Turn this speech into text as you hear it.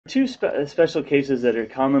two special cases that are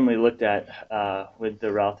commonly looked at with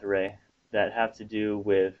the Routh array that have to do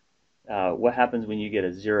with what happens when you get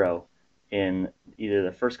a zero in either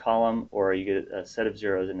the first column or you get a set of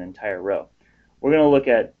zeros in an entire row. We're going to look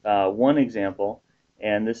at one example,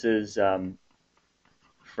 and this is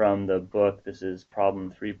from the book. This is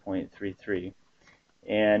problem 3.33.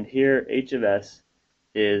 And here h of s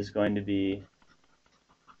is going to be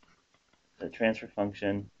the transfer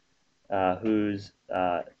function whose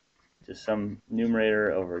just some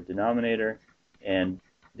numerator over denominator, and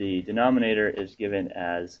the denominator is given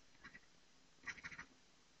as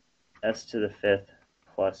s to the fifth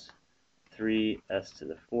plus 3s to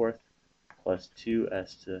the fourth plus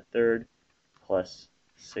 2s to the third plus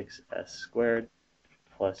 6s squared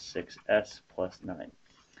plus 6s plus 9.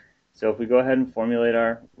 So if we go ahead and formulate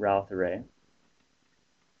our Routh array,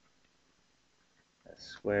 s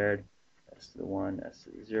squared, s to the 1, s to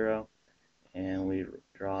the 0, and we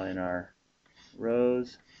draw in our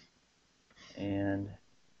rows and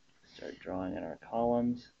start drawing in our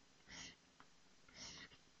columns.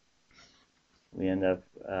 We end up,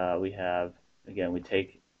 we have, again, we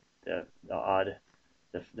take the odd,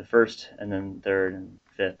 the first and then third and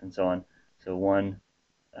fifth and so on. So 1,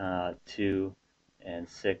 2, and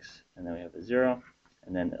 6, and then we have a 0,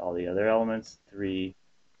 and then all the other elements, 3,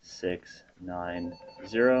 6, 9,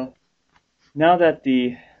 0. Now that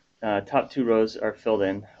the top two rows are filled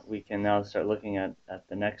in, we can now start looking at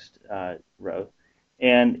the next row.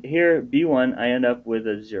 And here, B1, I end up with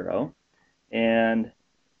a 0. And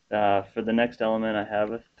for the next element, I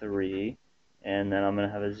have a 3. And then I'm going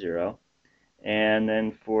to have a 0. And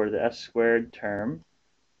then for the s squared term,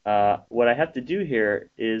 what I have to do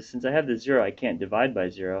here is, since I have the 0, I can't divide by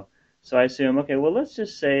 0. So I assume, okay, well, let's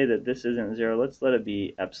just say that this isn't 0. Let's let it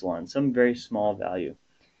be epsilon, some very small value,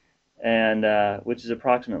 and which is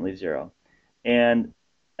approximately 0. And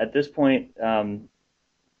at this point,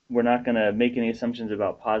 we're not going to make any assumptions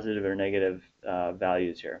about positive or negative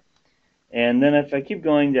values here. And then if I keep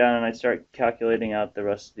going down and I start calculating out the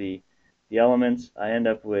rest of the elements, I end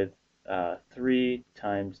up with 3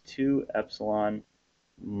 times 2 epsilon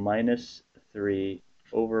minus 3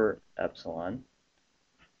 over epsilon.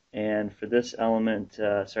 And for this element,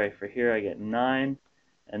 for here I get 9.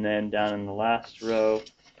 And then down in the last row,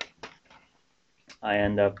 I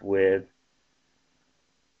end up with,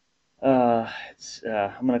 I'm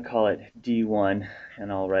going to call it D1,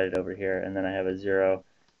 and I'll write it over here. And then I have a 0.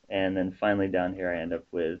 And then finally down here, I end up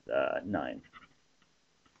with 9.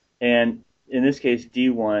 And in this case,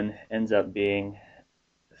 D1 ends up being,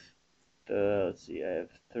 let's see, I have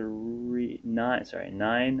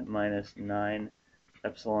 9 minus 9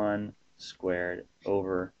 epsilon squared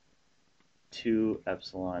over 2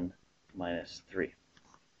 epsilon minus 3.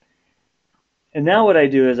 And now what I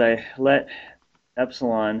do is I let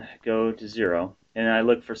epsilon go to 0, and I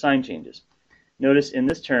look for sign changes. Notice in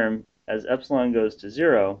this term, as epsilon goes to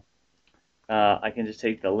 0, I can just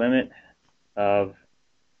take the limit of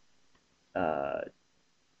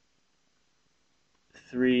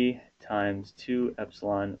 3 times 2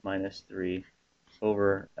 epsilon minus 3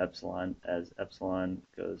 over epsilon as epsilon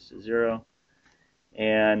goes to 0.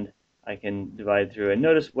 And I can divide through. And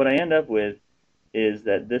notice what I end up with is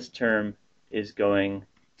that this term is going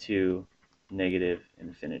to negative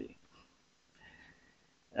infinity.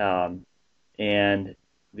 And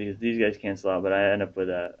because these guys cancel out, but I end up with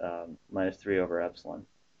a minus 3 over epsilon.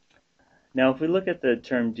 Now if we look at the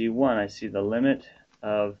term D1, I see the limit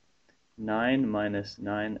of 9 minus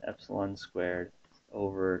 9 epsilon squared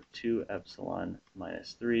over 2 epsilon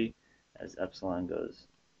minus 3 as epsilon goes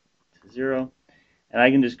to 0. And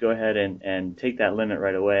I can just go ahead and take that limit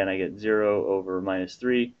right away, and I get 0 over minus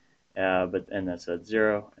 3, and that's at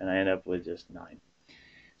 0, and I end up with just 9.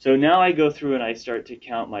 So now I go through and I start to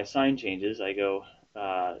count my sign changes. I go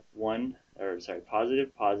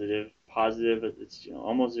positive, positive, positive. It's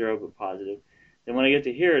almost 0, but positive. Then when I get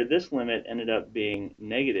to here, this limit ended up being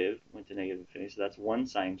negative, went to negative infinity, so that's one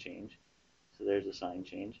sign change. So there's a sign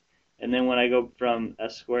change. And then when I go from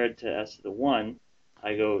s squared to s to the 1,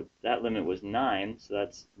 I go, that limit was 9, so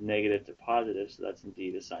that's negative to positive, so that's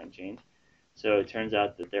indeed a sign change. So it turns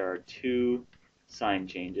out that there are 2 sign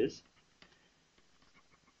changes,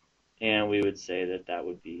 and we would say that that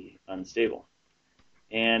would be unstable.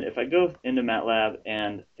 And if I go into MATLAB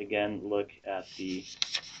and again look at the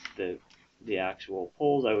actual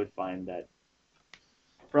poles, I would find that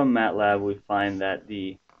from MATLAB we find that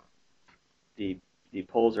the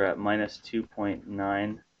poles are at minus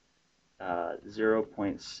 2.9,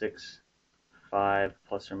 0.65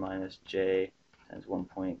 plus or minus j times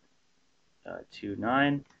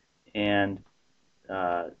 1.29, and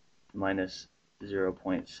minus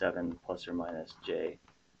 0.7 plus or minus j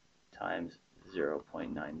times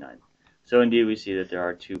 0.99. So indeed we see that there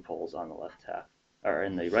are two poles on the left half, or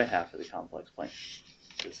in the right half of the complex plane.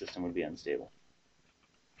 The system would be unstable.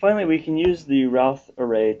 Finally, we can use the Routh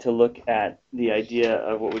array to look at the idea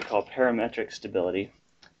of what we call parametric stability.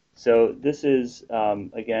 So this is,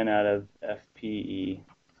 again, out of FPE,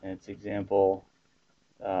 and it's example,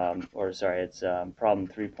 it's problem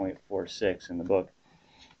 3.46 in the book.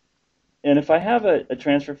 And if I have a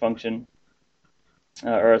transfer function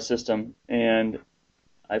or a system, and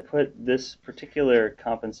I put this particular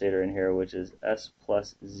compensator in here, which is s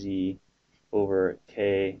plus z over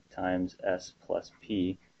k times s plus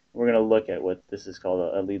p. We're going to look at what this is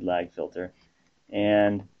called a lead lag filter.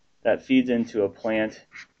 And that feeds into a plant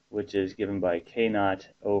which is given by k naught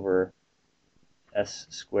over s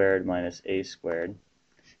squared minus a squared.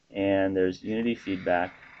 And there's unity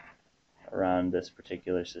feedback around this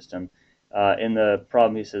particular system. In the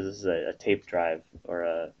problem, he says this is a tape drive,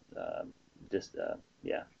 or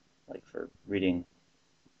like for reading.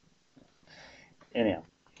 Anyhow,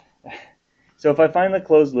 so if I find the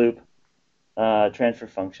closed loop transfer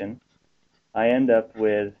function, I end up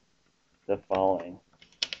with the following.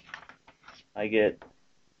 I get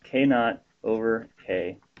k naught over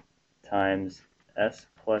k times s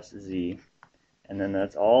plus z, and then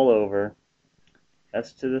that's all over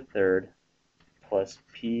s to the third plus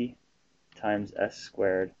p times s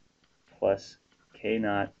squared plus k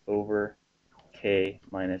naught over k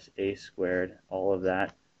minus a squared, all of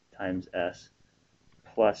that, times s,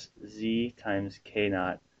 plus z times k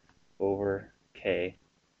naught over k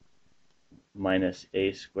minus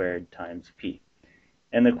a squared times p.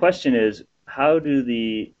 And the question is, how do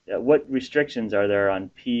what restrictions are there on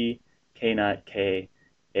p, k naught, k,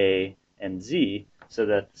 a, and z so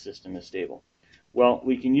that the system is stable? Well,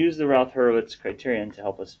 we can use the Routh-Hurmitz criterion to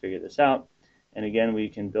help us figure this out. And again, we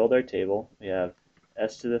can build our table. We have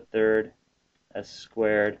s to the third, s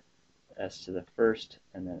squared, s to the first,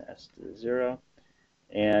 and then s to the 0.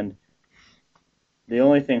 And the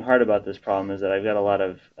only thing hard about this problem is that I've got a lot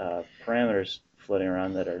of parameters floating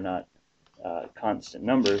around that are not constant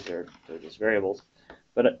numbers. They're just variables.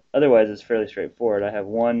 But otherwise, it's fairly straightforward. I have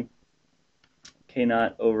 1 k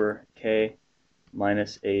naught over k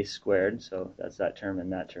minus a squared, so that's that term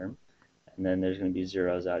and that term. And then there's going to be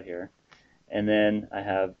zeros out here. And then I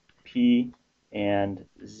have p and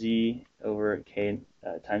z over k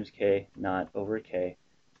times k naught over k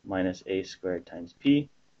minus a squared times p,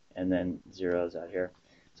 and then zeros out here.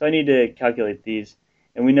 So I need to calculate these.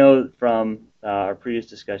 And we know from our previous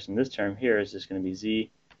discussion, this term here is just going to be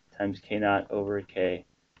z times k naught over k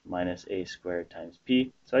minus a squared times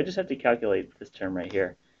p. So I just have to calculate this term right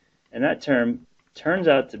here. And that term turns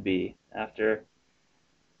out to be, after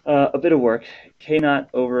a bit of work, k naught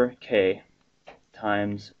over k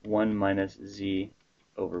times 1 minus z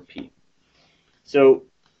over p. So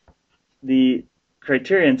the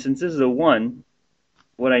criterion, since this is a 1,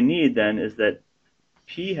 what I need then is that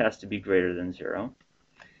p has to be greater than 0,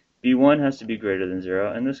 b1 has to be greater than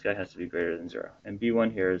 0, and this guy has to be greater than 0. And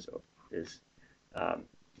b1 here is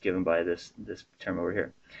given by this term over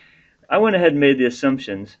here. I went ahead and made the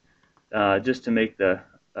assumptions just to make the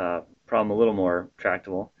problem a little more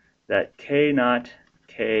tractable, that k naught,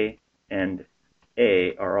 k, and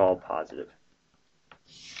a are all positive.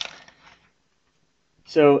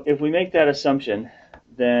 So if we make that assumption,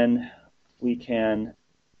 then we can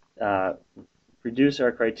reduce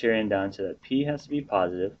our criterion down to that p has to be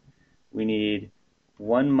positive. We need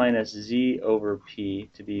 1 minus z over p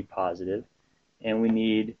to be positive, and we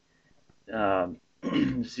need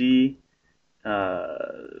z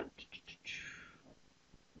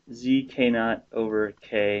k naught over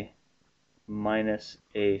k minus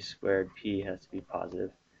a squared p has to be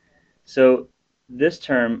positive. So this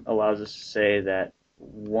term allows us to say that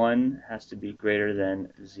 1 has to be greater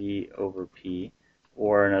than z over p,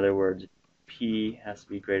 or in other words, p has to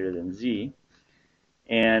be greater than z.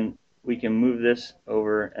 And we can move this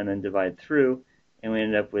over and then divide through, and we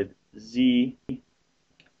end up with z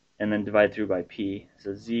and then divide through by p.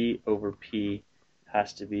 So z over p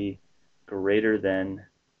has to be greater than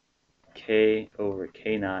k over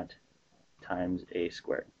k naught times a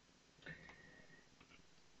squared.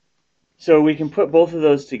 So we can put both of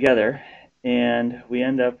those together, and we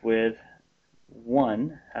end up with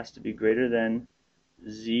 1 has to be greater than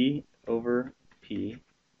z over p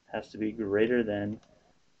has to be greater than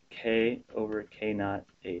k over k naught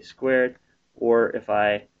a squared, or if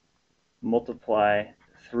I multiply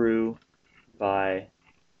through by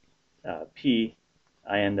p,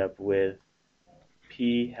 I end up with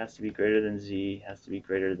p has to be greater than z has to be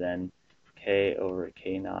greater than k over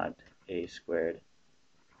k naught a squared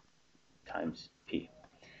times p.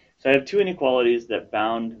 So I have two inequalities that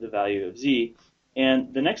bound the value of z,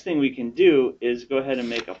 and the next thing we can do is go ahead and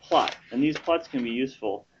make a plot. And these plots can be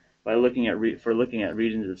useful by looking at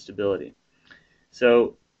regions of stability.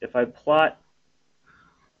 So if I plot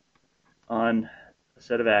on a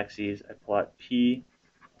set of axes, I plot p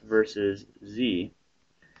versus z.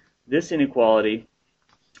 This inequality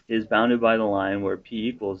is bounded by the line where p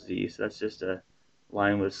equals z, so that's just a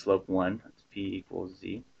line with slope 1, that's p equals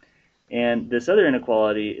z. And this other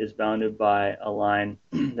inequality is bounded by a line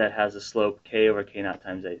that has a slope k over k naught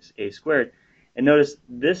times a squared. And notice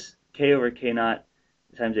this k over k naught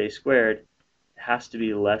times a squared has to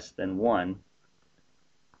be less than 1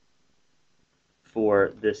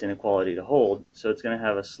 for this inequality to hold. So it's going to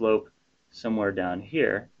have a slope somewhere down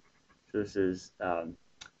here. So this is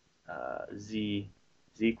z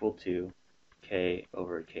is equal to k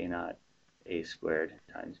over k naught a squared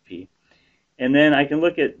times p. And then I can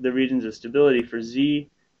look at the regions of stability. For z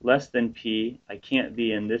less than p, I can't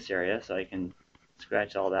be in this area, so I can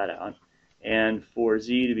scratch all that out. And for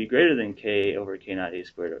z to be greater than k over k naught a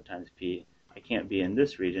squared times p, I can't be in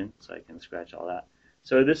this region, so I can scratch all that.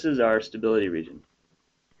 So this is our stability region.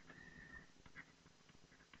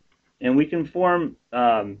 And we can form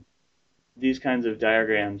these kinds of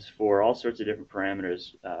diagrams for all sorts of different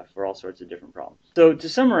parameters for all sorts of different problems. So to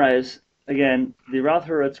summarize, again, the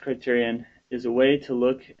Routh-Hurmitz criterion is a way to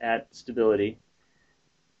look at stability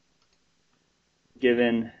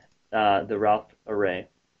given the Routh array.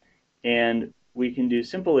 And we can do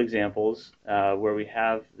simple examples where we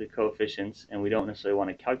have the coefficients and we don't necessarily want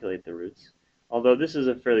to calculate the roots, although this is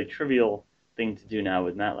a fairly trivial thing to do now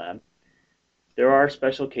with MATLAB. There are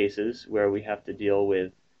special cases where we have to deal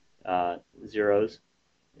with zeros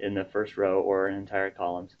in the first row or in entire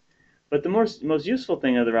columns. But the most useful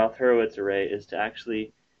thing of the Routh-Hurmitz array is to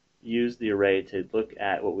actually use the array to look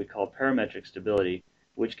at what we call parametric stability,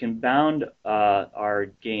 which can bound our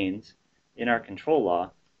gains in our control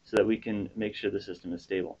law so that we can make sure the system is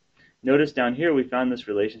stable. Notice down here we found this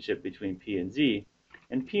relationship between p and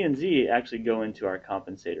z actually go into our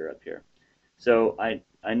compensator up here. So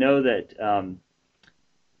I know that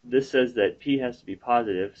this says that p has to be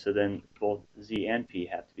positive, so then both z and p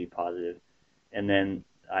have to be positive, and then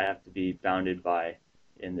I have to be bounded by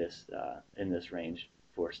in this range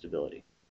for stability.